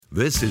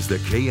This is the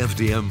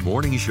KFDM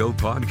Morning Show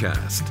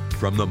podcast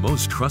from the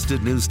most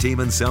trusted news team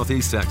in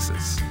Southeast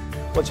Texas.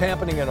 What's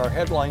happening in our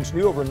headlines?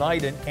 New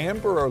overnight, an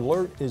Amber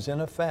Alert is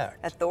in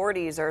effect.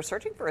 Authorities are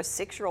searching for a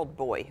 6-year-old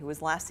boy who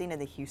was last seen in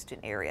the Houston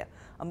area.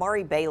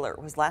 Amari Baylor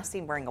was last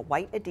seen wearing a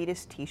white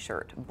Adidas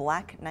t-shirt,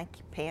 black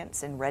Nike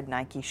pants, and red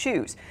Nike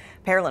shoes.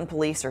 Pearland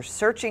police are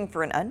searching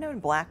for an unknown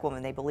black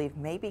woman they believe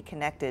may be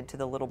connected to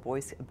the little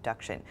boy's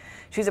abduction.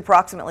 She's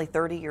approximately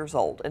 30 years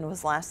old and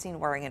was last seen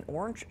wearing an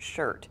orange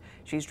shirt.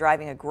 She's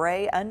driving a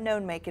gray,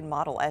 unknown make and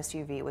model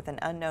SUV with an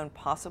unknown,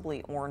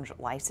 possibly orange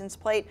license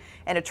plate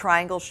and a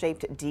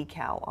triangle-shaped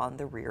decal on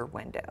the rear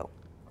window.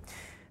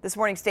 This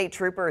morning, state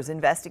troopers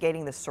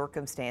investigating the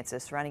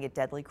circumstances surrounding a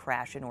deadly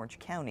crash in Orange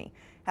County.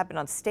 Happened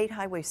on State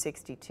Highway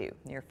 62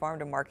 near Farm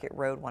to Market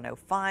Road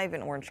 105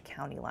 in Orange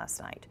County last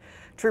night.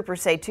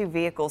 Troopers say 2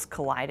 vehicles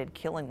collided,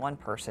 killing 1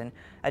 person.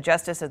 A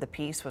justice of the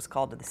peace was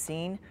called to the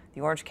scene.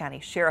 The Orange County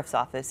Sheriff's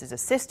Office is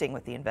assisting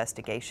with the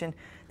investigation.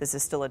 This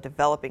is still a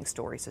developing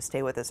story, so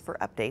stay with us for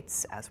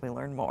updates as we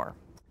learn more.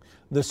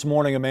 This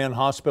morning, a man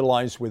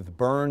hospitalized with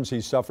burns.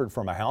 He suffered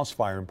from a house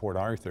fire in Port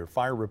Arthur.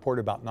 Fire reported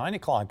about 9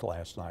 o'clock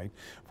last night,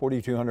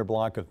 4200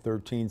 block of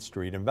 13th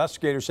Street.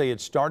 Investigators say it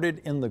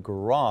started in the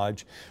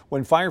garage.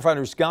 When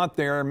firefighters got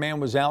there, a man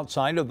was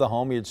outside of the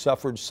home. He had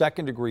suffered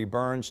second-degree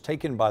burns,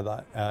 taken by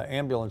the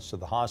ambulance to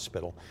the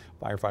hospital.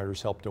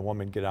 Firefighters helped a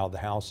woman get out of the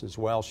house as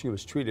well. She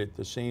was treated at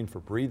the scene for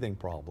breathing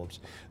problems.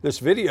 This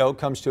video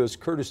comes to us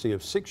courtesy of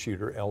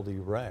 6-shooter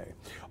LD Ray.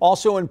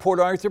 Also in Port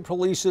Arthur,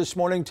 police this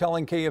morning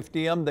telling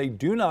KFDM they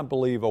do not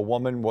believe a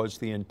woman was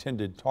the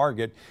intended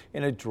target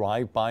in a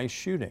drive-by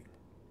shooting.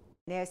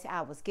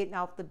 I was getting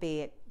off the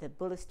bed. The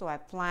bullets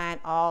started flying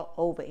all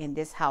over in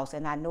this house,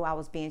 and I knew I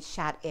was being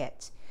shot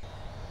at.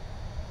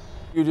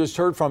 You just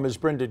heard from is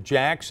Brenda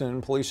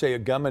Jackson. Police say a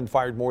gunman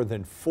fired more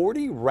than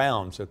 40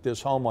 rounds at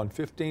this home on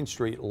 15th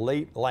Street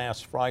late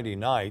last Friday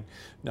night.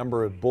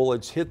 Number of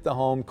bullets hit the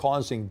home,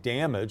 causing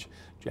damage.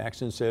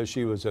 Jackson says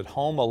she was at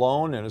home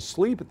alone and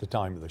asleep at the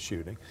time of the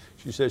shooting.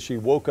 She says she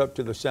woke up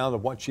to the sound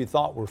of what she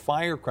thought were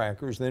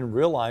firecrackers, then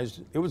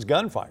realized it was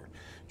gunfire.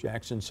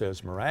 Jackson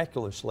says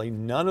miraculously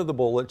none of the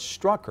bullets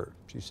struck her.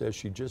 She says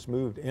she just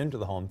moved into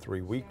the home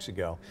 3 weeks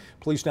ago.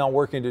 Police now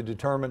working to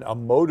determine a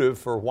motive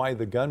for why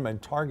the gunman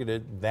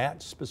targeted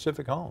that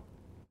specific home.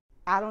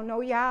 I don't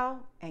know y'all,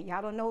 and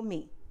y'all don't know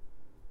me,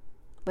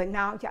 but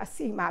now y'all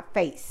see my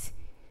face.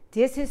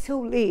 This is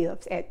who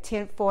lives at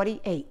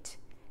 1048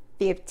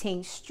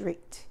 15th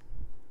Street.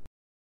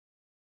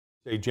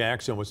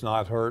 Jackson was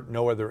not hurt.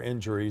 No other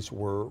injuries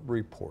were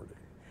reported.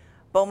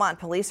 Beaumont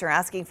police are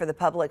asking for the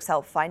public's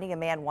help finding a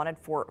man wanted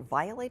for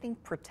violating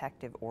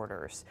protective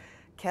orders.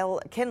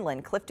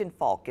 Kenlin Clifton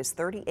Falk is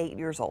 38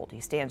 years old. He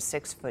stands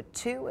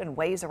 6'2" and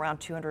weighs around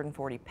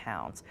 240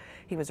 pounds.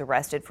 He was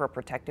arrested for a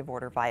protective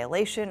order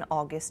violation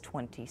August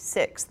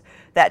 26th.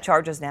 That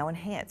charge is now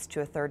enhanced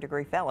to a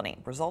 3rd-degree felony,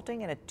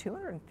 resulting in a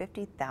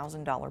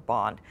 $250,000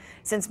 bond.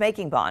 Since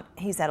making bond,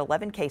 he's had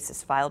 11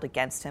 cases filed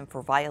against him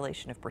for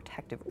violation of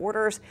protective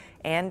orders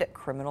and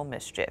criminal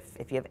mischief.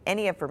 If you have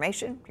any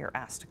information, you're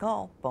asked to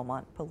call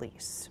Beaumont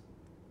Police.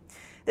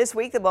 This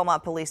week, the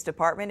Beaumont Police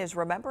Department is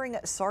remembering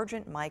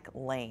Sergeant Mike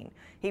Lane.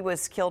 He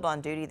was killed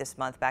on duty this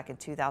month back in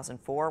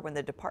 2004 when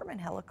the department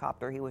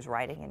helicopter he was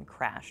riding in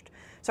crashed.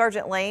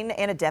 Sergeant Lane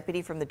and a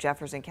deputy from the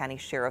Jefferson County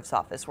Sheriff's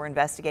Office were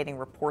investigating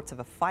reports of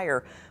a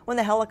fire when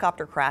the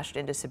helicopter crashed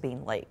into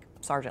Sabine Lake.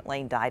 Sergeant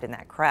Lane died in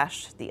that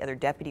crash. The other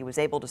deputy was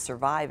able to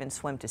survive and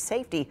swim to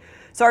safety.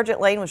 Sergeant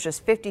Lane was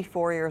just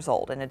 54 years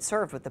old and had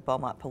served with the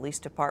Beaumont Police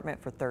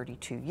Department for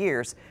 32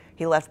 years.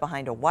 He left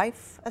behind a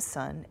wife, a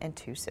son, and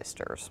 2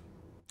 sisters.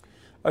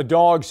 A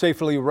dog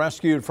safely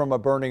rescued from a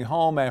burning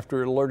home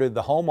after it alerted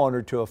the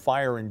homeowner to a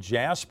fire in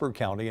Jasper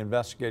County.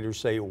 Investigators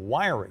say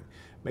wiring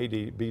may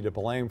be to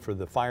blame for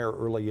the fire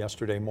early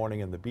yesterday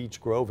morning in the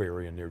Beach Grove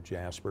area near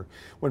Jasper.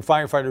 When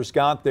firefighters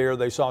got there,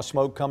 they saw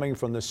smoke coming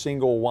from the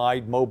single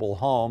wide mobile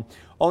home.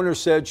 Owner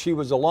said she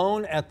was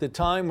alone at the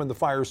time when the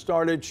fire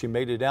started. She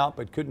made it out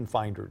but couldn't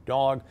find her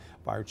dog.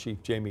 Fire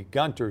Chief Jamie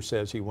Gunter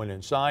says he went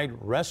inside,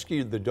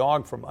 rescued the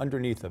dog from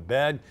underneath a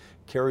bed,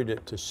 carried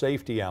it to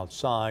safety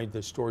outside.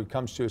 This story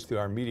comes to us through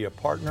our media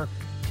partner,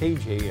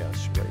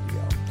 KJS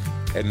Radio.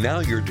 And now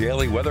your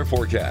daily weather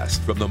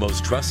forecast from the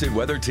most trusted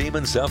weather team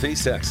in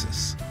Southeast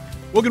Texas.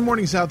 Well, good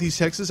morning, Southeast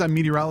Texas. I'm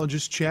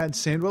meteorologist Chad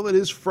Sandwell. It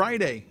is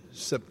Friday,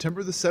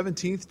 September the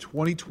 17th,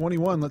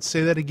 2021. Let's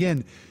say that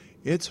again.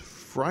 It's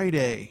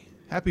Friday.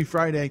 Happy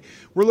Friday.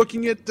 We're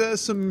looking at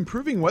some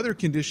improving weather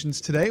conditions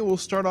today. We'll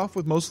start off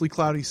with mostly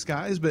cloudy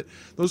skies, but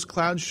those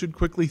clouds should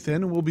quickly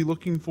thin, and we'll be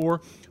looking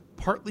for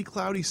partly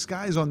cloudy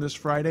skies on this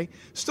Friday.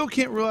 Still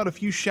can't rule out a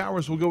few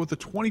showers. We'll go with a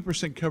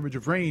 20% coverage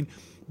of rain,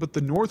 but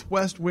the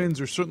northwest winds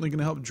are certainly going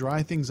to help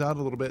dry things out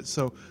a little bit.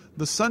 So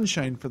the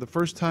sunshine for the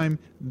first time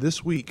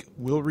this week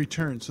will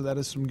return. So that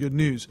is some good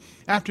news.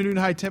 Afternoon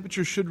high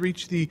temperatures should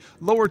reach the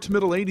lower to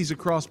middle 80s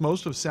across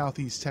most of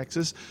southeast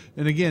Texas.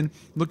 And again,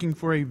 looking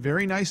for a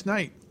very nice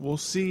night. We'll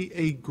see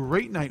a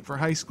great night for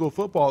high school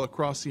football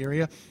across the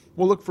area.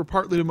 We'll look for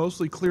partly to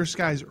mostly clear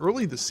skies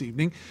early this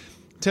evening.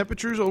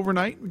 Temperatures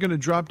overnight are going to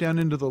drop down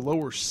into the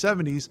lower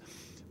 70s,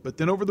 but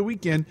then over the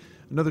weekend,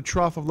 another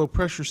trough of low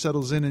pressure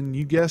settles in, and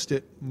you guessed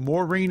it,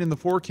 more rain in the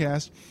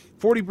forecast.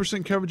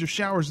 40% coverage of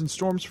showers and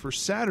storms for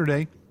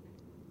Saturday.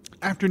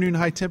 Afternoon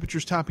high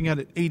temperatures topping out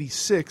at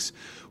 86.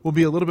 Will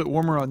be a little bit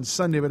warmer on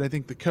Sunday, but I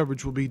think the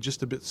coverage will be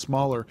just a bit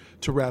smaller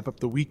to wrap up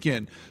the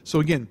weekend. So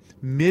again,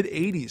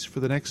 mid-80s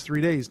for the next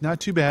 3 days. Not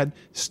too bad.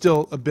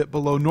 Still a bit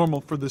below normal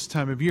for this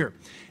time of year.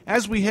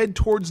 As we head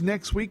towards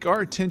next week,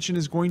 our attention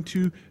is going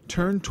to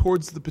turn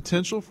towards the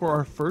potential for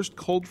our first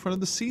cold front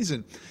of the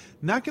season.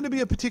 Not going to be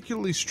a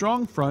particularly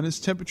strong front, as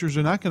temperatures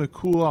are not going to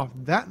cool off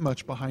that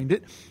much behind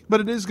it, but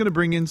it is going to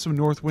bring in some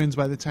north winds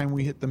by the time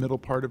we hit the middle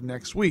part of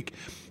next week.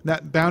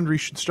 That boundary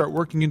should start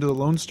working into the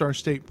Lone Star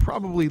State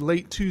probably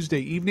late Tuesday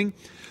evening,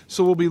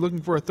 so we'll be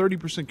looking for a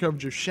 30%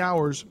 coverage of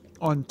showers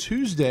on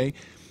Tuesday,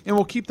 and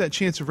we'll keep that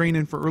chance of rain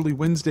in for early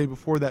Wednesday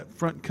before that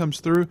front comes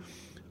through.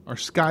 Our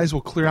skies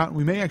will clear out, and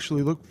we may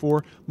actually look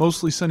for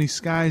mostly sunny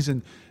skies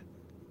and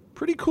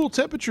pretty cool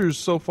temperatures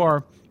so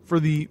far for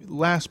the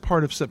last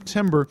part of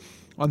September.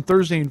 On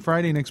Thursday and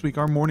Friday next week,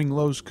 our morning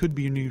lows could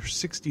be near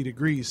 60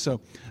 degrees, so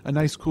a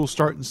nice cool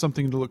start and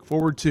something to look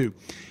forward to.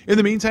 In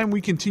the meantime,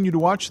 we continue to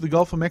watch the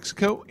Gulf of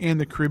Mexico and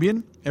the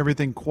Caribbean.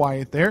 Everything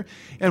quiet there,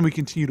 and we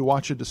continue to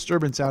watch a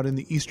disturbance out in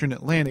the eastern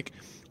Atlantic.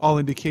 All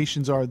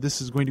indications are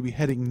this is going to be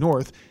heading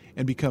north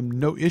and become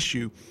no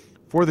issue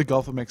for the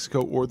Gulf of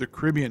Mexico or the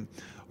Caribbean.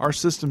 Our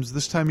systems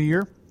this time of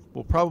year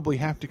will probably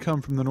have to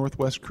come from the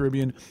Northwest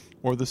Caribbean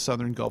or the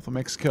southern Gulf of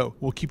Mexico.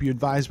 We'll keep you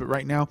advised, but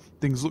right now,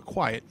 things look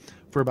quiet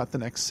for about the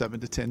next 7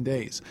 to 10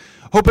 days.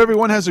 Hope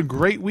everyone has a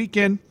great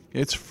weekend.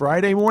 It's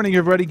Friday morning,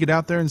 everybody. Get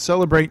out there and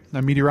celebrate.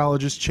 I'm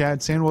meteorologist Chad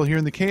Sandwell here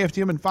in the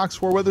KFDM and Fox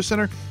 4 Weather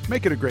Center.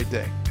 Make it a great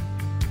day.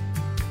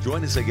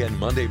 Join us again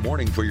Monday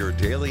morning for your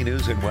daily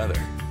news and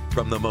weather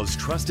from the most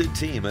trusted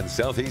team in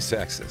Southeast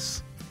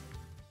Texas.